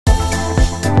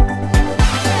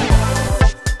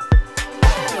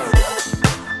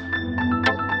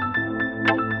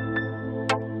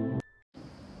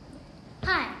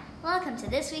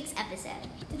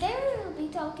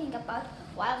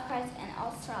wildfires, and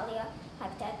Australia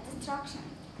habitat destruction.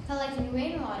 Collecting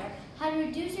rainwater, how to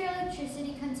reduce your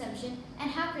electricity consumption, and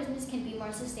how Christmas can be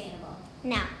more sustainable.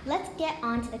 Now, let's get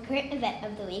on to the current event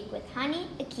of the week with Hani,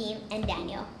 Akeem, and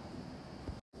Daniel.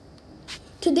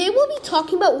 Today we'll be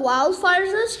talking about wildfires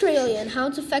in Australia and how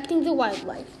it's affecting the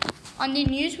wildlife. On the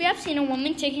news, we have seen a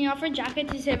woman taking off her jacket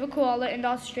to save a koala in the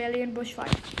Australian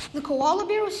bushfire. The koala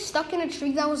bear was stuck in a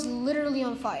tree that was literally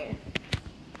on fire.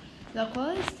 The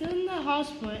koala is still in the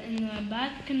hospital in a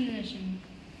bad condition.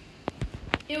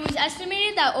 It was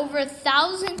estimated that over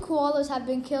 1,000 koalas have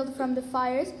been killed from the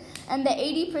fires, and that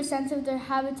 80% of their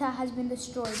habitat has been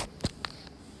destroyed.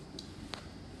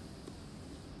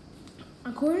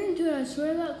 According to the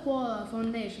Australia Koala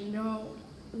Foundation, there are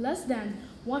less than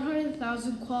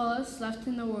 100,000 koalas left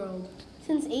in the world.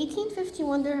 Since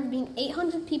 1851, there have been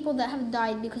 800 people that have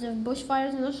died because of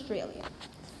bushfires in Australia.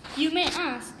 You may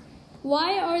ask,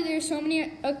 why are there so many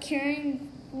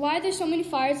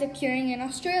fires occurring in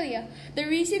Australia? The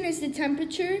reason is the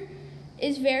temperature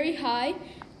is very high,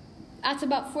 at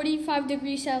about 45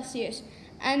 degrees Celsius,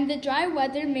 and the dry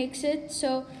weather makes it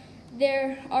so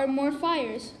there are more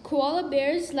fires. Koala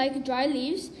bears like dry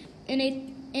leaves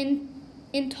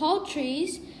in tall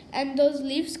trees, and those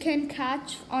leaves can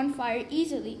catch on fire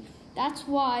easily. That's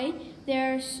why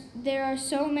there are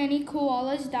so many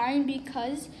koalas dying,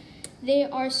 because they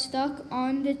are stuck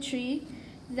on the tree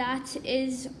that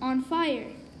is on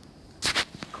fire.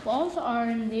 Koalas are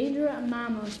an endangered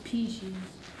mammal species.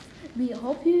 We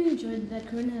hope you enjoyed the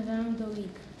current event of the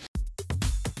week.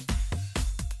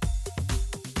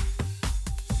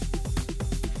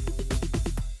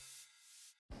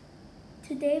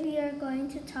 Today we are going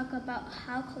to talk about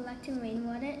how collecting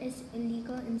rainwater is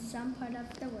illegal in some part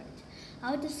of the world.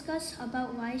 I'll discuss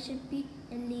about why it should be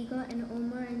illegal, and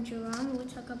Omar and Jerome will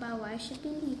talk about why it should be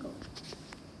legal.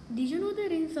 Did you know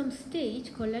that in some states,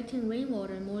 collecting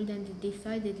rainwater more than the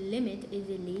decided limit is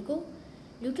illegal?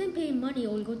 You can pay money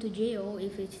or go to jail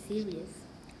if it's serious.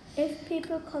 If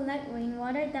people collect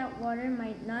rainwater, that water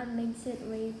might not make its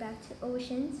way back to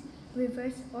oceans,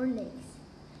 rivers, or lakes.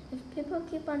 If people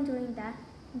keep on doing that,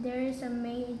 there is a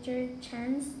major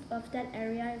chance of that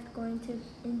area going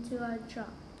into a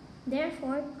drought.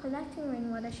 Therefore, collecting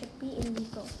rainwater should be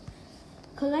illegal.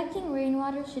 Collecting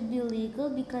rainwater should be legal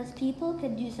because people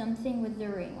could do something with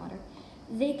their rainwater.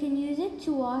 They can use it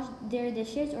to wash their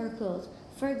dishes or clothes.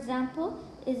 For example,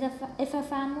 if a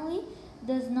family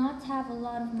does not have a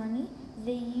lot of money,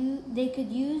 they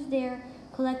could use their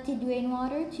collected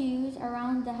rainwater to use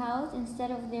around the house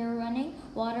instead of their running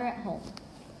water at home.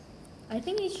 I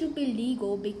think it should be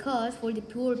legal because for the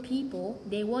poor people,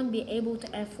 they won't be able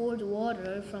to afford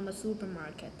water from a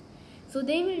supermarket. So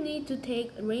they will need to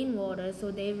take rainwater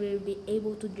so they will be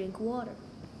able to drink water.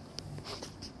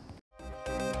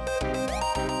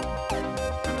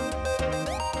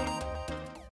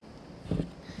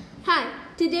 Hi,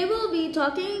 today we'll be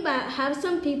talking about how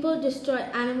some people destroy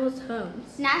animals'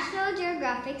 homes. National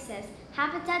Geographic says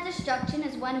habitat destruction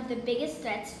is one of the biggest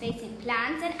threats facing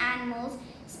plants and animals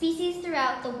species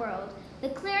throughout the world. The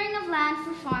clearing of land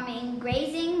for farming,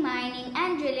 grazing, mining,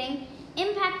 and drilling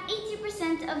impact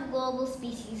 80% of global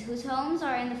species whose homes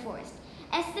are in the forest.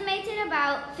 Estimated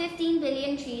about 15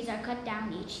 billion trees are cut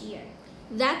down each year.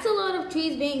 That's a lot of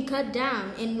trees being cut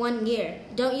down in 1 year,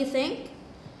 don't you think?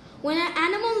 When an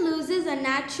animal loses a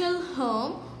natural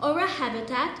home or a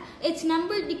habitat, its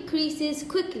number decreases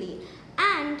quickly,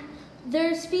 and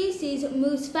their species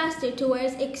moves faster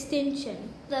towards extinction.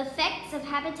 The effects of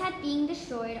habitat being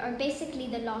destroyed are basically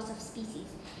the loss of species.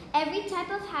 Every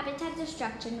type of habitat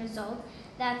destruction results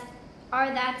that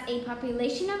a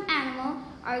population of animals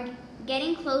are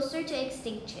getting closer to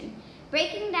extinction.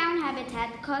 Breaking down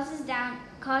habitat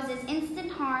causes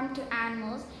instant harm to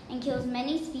animals and kills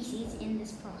many species in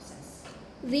this process.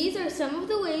 These are some of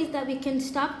the ways that we can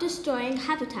stop destroying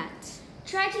habitats.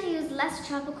 Try to use less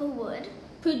tropical wood.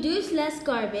 Produce less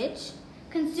garbage.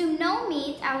 Consume no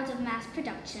meat out of mass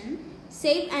production.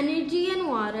 Save energy and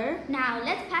water. Now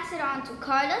let's pass it on to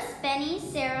Carlos, Benny,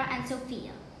 Sarah, and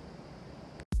Sophia.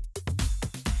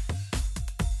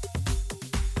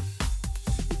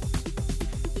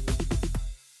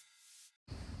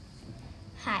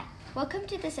 Hi, welcome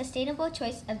to the Sustainable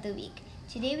Choice of the Week.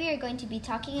 Today we are going to be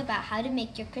talking about how to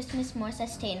make your Christmas more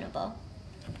sustainable.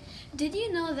 Did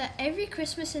you know that every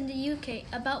Christmas in the UK,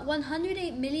 about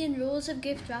 108 million rolls of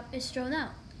gift wrap is thrown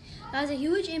out? That has a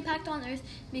huge impact on Earth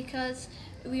because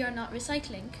we are not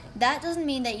recycling. That doesn't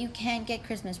mean that you can't get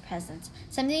Christmas presents.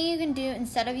 Something you can do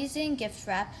instead of using gift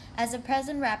wrap, as a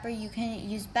present wrapper, you can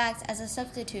use bags as a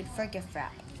substitute for gift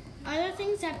wrap. Are there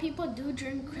things that people do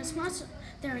during Christmas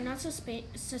that are not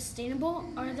sustainable,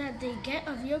 or that they get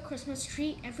a real Christmas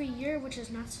tree every year, which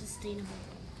is not sustainable?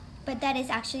 But that is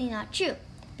actually not true,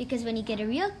 because when you get a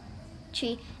real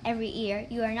tree every year,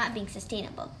 you are not being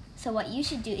sustainable. So what you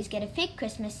should do is get a fake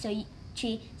Christmas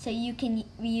tree so you can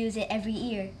reuse it every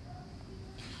year.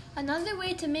 Another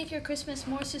way to make your Christmas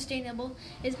more sustainable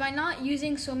is by not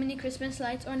using so many Christmas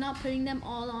lights or not putting them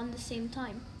all on the same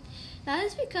time. That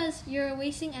is because you're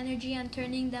wasting energy and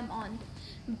turning them on.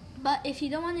 But if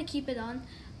you don't want to keep it on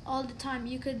all the time,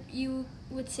 you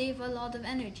would save a lot of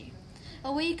energy.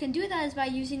 A way you can do that is by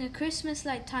using a Christmas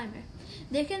light timer.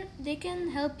 They can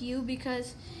help you,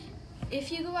 because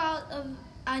if you go out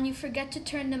and you forget to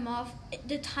turn them off,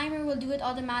 the timer will do it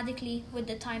automatically with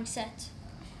the time set.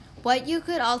 What you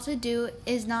could also do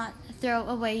is not throw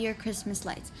away your Christmas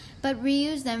lights, but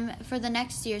reuse them for the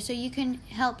next year so you can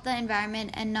help the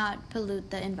environment and not pollute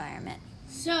the environment.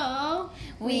 So,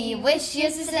 we wish you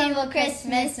a sustainable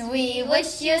Christmas. We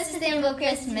wish you a sustainable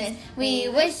Christmas. We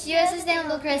wish you a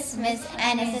sustainable Christmas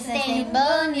and a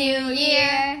sustainable New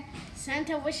Year.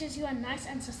 Santa wishes you a nice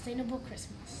and sustainable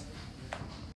Christmas.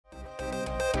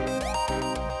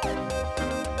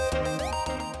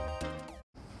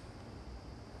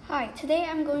 Hi, today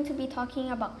I'm going to be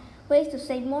talking about ways to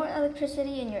save more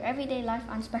electricity in your everyday life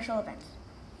on special events.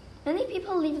 Many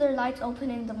people leave their lights open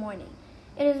in the morning.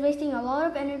 It is wasting a lot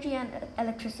of energy and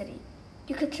electricity.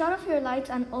 You could shut off your lights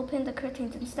and open the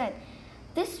curtains instead.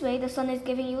 This way, the sun is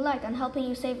giving you light and helping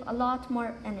you save a lot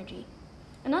more energy.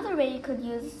 Another way you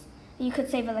could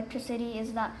save electricity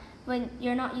is that when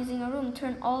you're not using a room,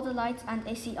 turn all the lights and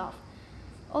AC off.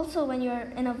 Also, when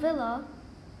you're in a villa,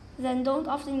 then don't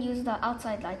often use the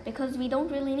outside light because we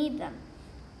don't really need them.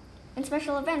 In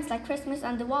special events like Christmas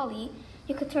and Diwali,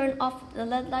 you could turn off the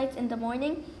LED lights in the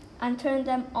morning and turn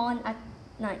them on at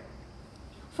night.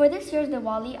 For this year's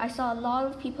Diwali, I saw a lot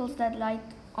of people's LED light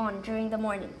on during the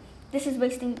morning. This is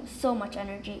wasting so much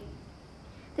energy.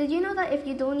 Did you know that if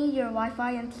you don't need your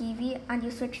Wi-Fi and TV and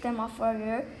you switch them off for a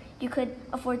year, you could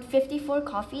afford 54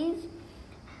 coffees?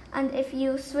 And if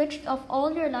you switched off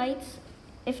all your lights,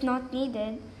 if not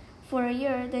needed, for a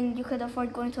year, then you could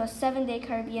afford going to a 7-day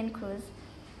Caribbean cruise.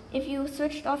 If you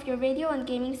switched off your radio and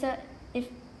gaming set,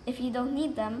 if you don't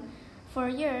need them, for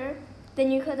a year,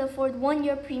 then you could afford 1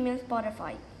 year premium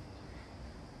Spotify.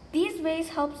 These ways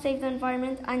help save the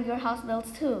environment and your house bills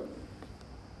too.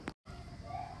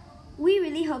 We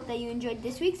really hope that you enjoyed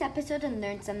this week's episode and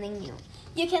learned something new.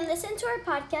 You can listen to our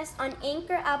podcast on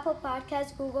Anchor, Apple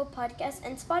Podcasts, Google Podcasts,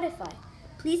 and Spotify.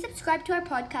 Please subscribe to our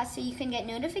podcast so you can get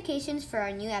notifications for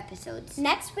our new episodes.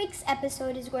 Next week's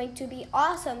episode is going to be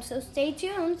awesome, so stay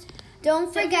tuned.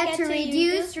 Don't forget to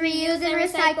reduce, reuse, and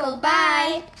recycle.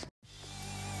 Bye!